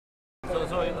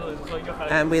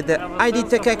and with the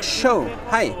IDTechEx Show.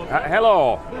 Hi.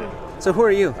 Hello. So who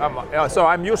are you?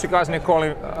 I'm Jussi Kaisinen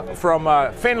calling from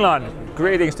Finland.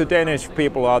 Greetings to Danish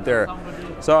people out there.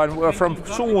 So I'm from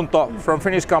Suunto, from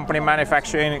Finnish company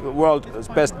manufacturing world's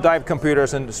best dive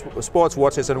computers and sports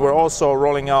watches, and we're also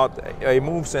rolling out a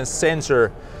MoveSense sensor,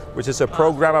 which is a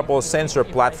programmable sensor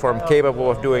platform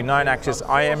capable of doing 9-axis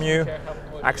IMU,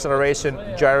 acceleration,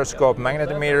 gyroscope,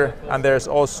 magnetometer, and there's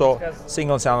also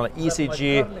single-channel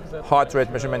ECG, heart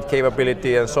rate measurement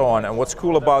capability, and so on. And what's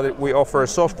cool about it, we offer a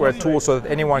software tool so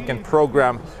that anyone can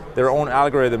program their own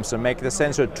algorithms and make the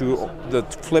sensor do the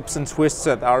flips and twists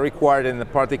that are required in a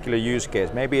particular use case.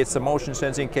 Maybe it's a motion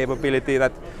sensing capability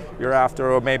that you're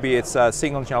after, or maybe it's a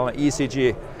single-channel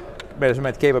ECG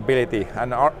measurement capability.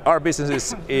 And our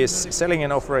business is selling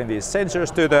and offering these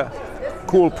sensors to the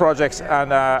cool projects,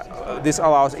 and this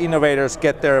allows innovators to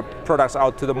get their products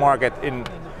out to the market in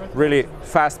really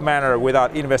fast manner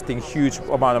without investing huge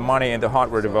amount of money in the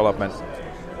hardware development.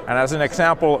 And as an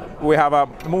example, we have a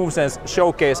MoveSense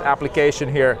showcase application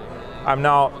here. I'm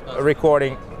now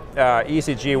recording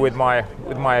ECG with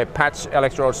my patch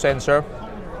electrode sensor.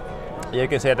 You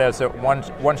can see there's a one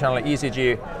channel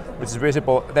ECG which is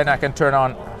visible. Then I can turn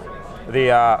on the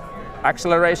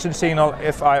acceleration signal.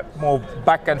 If I move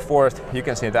back and forth, you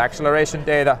can see the acceleration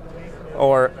data,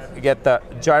 or get the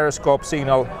gyroscope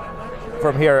signal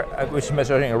from here, which is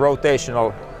measuring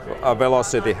rotational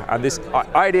velocity. And this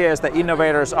idea is that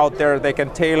innovators out there, they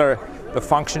can tailor the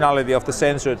functionality of the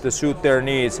sensor to suit their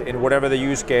needs in whatever the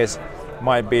use case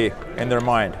might be in their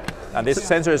mind. And this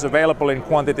sensor is available in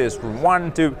quantities from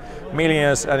 1 to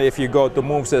millions, and if you go to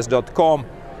movesense.com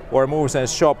or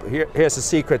MoveSense shop, here's a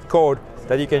secret code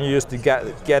that you can use to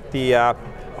get the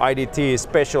IDT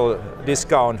special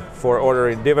discount for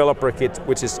ordering developer kit,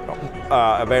 which is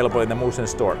available in the MoveSense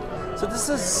store. So this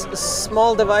is a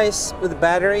small device with a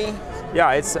battery?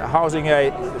 Yeah, it's housing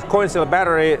a coin cell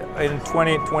battery in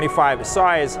 2025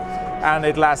 size, and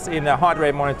it lasts in a heart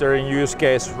rate monitoring use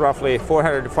case roughly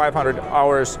 400 to 500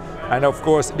 hours. And of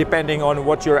course, depending on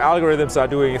what your algorithms are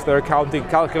doing, if they're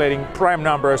calculating prime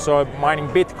numbers or mining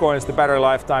bitcoins, the battery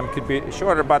lifetime could be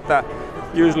shorter, but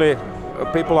usually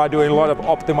people are doing a lot of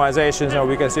optimizations, and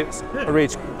we can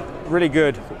reach really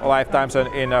good lifetimes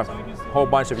in a whole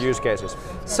bunch of use cases.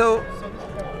 So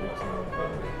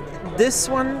this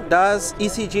one does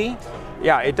ECG?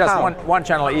 Yeah, it does one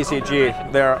channel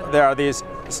ECG. There are these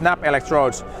snap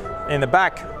electrodes in the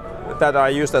back that are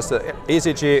used as the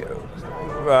ECG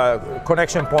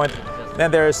connection point.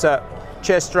 Then there is a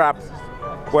chest strap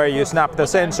where you snap the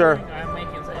sensor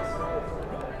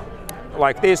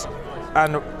like this,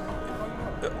 and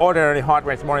ordinary heart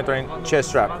rate monitoring chest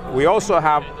strap. We also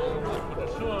have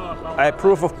a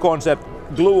proof of concept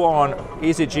glue-on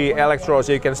ECG electrodes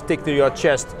you can stick to your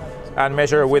chest and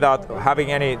measure without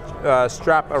having any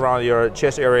strap around your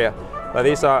chest area.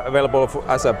 These are available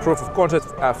as a proof of concept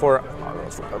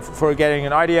for getting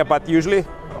an idea, but usually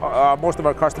most of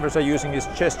our customers are using this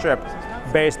chest strap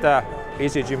based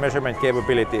ECG measurement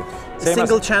capability.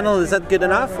 Single channel, is that good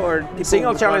enough, or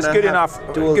single channel is good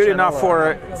enough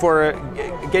for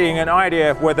getting an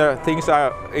idea whether things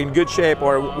are in good shape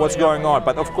or what's going on.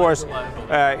 But of course,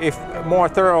 if more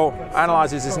thorough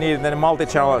analysis is needed, then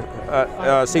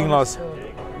multi-channel signals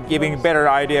giving better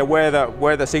idea where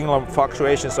the signal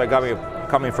fluctuations are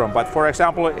coming from. But for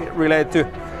example, related to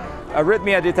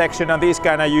arrhythmia detection and these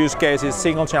kind of use cases,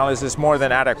 single channel is more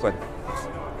than adequate.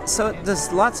 So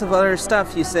there's lots of other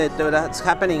stuff you said that's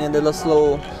happening in this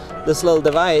little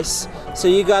device. So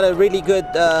you got a really good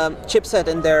chipset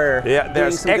in there. Yeah,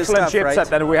 there's excellent chipset,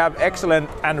 right? And we have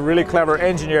excellent and really clever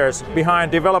engineers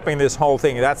behind developing this whole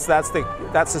thing. That's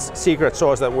the secret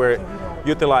sauce that we're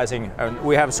utilizing. And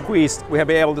we have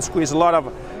been able to squeeze a lot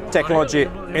of technology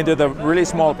into the really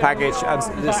small package, and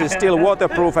this is still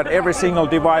waterproof, and every single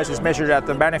device is measured at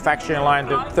the manufacturing line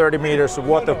to 30 meters of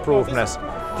waterproofness.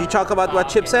 Do you talk about what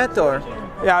chipset, or?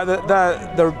 Yeah,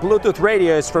 the Bluetooth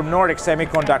radio is from Nordic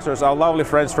Semiconductors, our lovely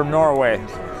friends from Norway.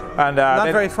 And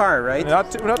not very far, right?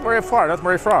 Not very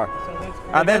far.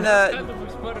 And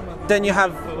then you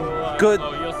have good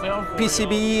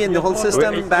PCB in the whole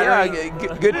system, battery?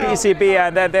 Yeah, good PCB,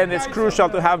 and then it's crucial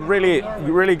to have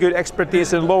really good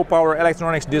expertise in low power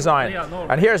electronics design.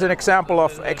 And here's an example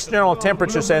of external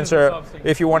temperature sensor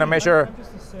if you want to measure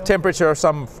temperature of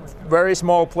some very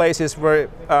small places where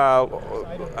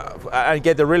and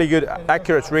get the really good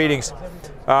accurate readings.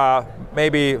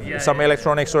 Maybe some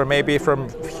electronics, or maybe from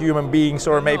human beings,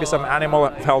 or maybe some animal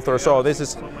health or so. This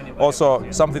is also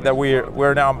something that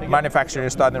we're now manufacturing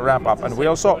and starting to ramp up. And we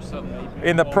also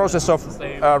in the process of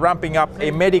ramping up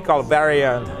a medical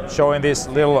variant, showing this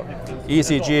little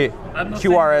ECG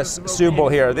QRS symbol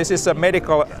here. This is a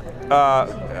medical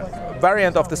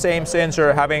variant of the same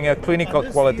sensor, having a clinical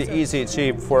quality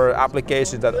ECG for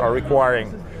applications that are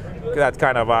requiring that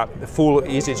kind of a full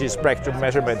ECG spectrum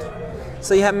measurement.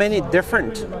 So you have many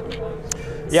different.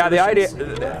 Yeah, the idea,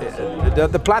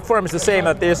 the platform is the same.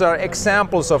 That these are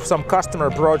examples of some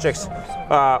customer projects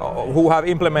who have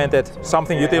implemented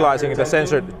something utilizing the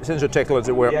sensor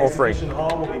technology we're offering.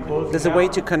 There's a way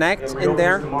to connect in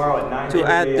there to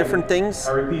add different things.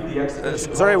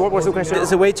 Sorry, what was the question?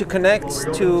 There's a way to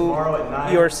connect to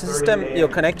your system, your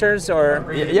connectors, or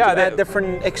to add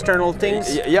different external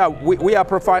things. Yeah, we are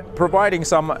providing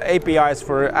some APIs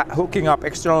for hooking up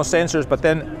external sensors, but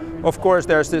then, of course,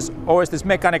 there's always this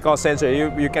mechanical sensor.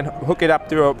 You can hook it up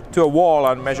to a wall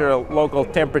and measure local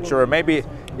temperature. Maybe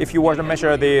if you want to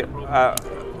measure the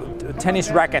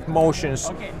tennis racket motions,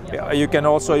 you can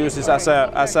also use this as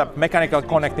a mechanical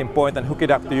connecting point and hook it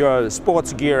up to your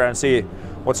sports gear and see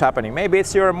what's happening. Maybe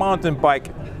it's your mountain bike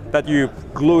that you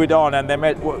glue it on and then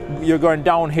you're going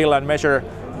downhill and measure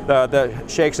the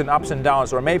shakes and ups and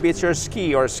downs. Or maybe it's your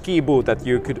ski or ski boot that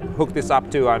you could hook this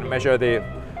up to and measure the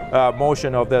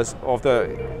motion of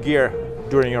the gear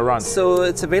during your run. So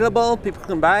it's available, people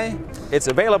can buy? It's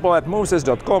available at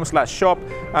movesense.com/shop,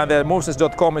 and the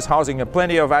movesense.com is housing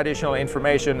plenty of additional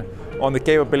information on the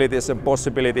capabilities and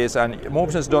possibilities, and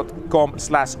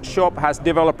movesense.com/shop has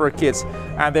developer kits,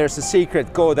 and there's a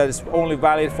secret code that is only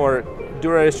valid for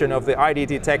duration of the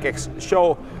IDTechEx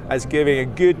show, as giving a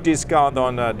good discount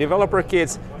on developer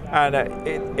kits, and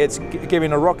it's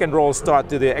giving a rock and roll start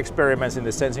to the experiments in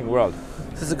the sensing world.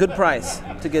 This is a good price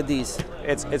to get these.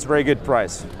 It's very good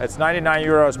price. It's 99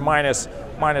 euros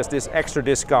minus this extra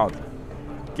discount.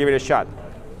 Give it a shot.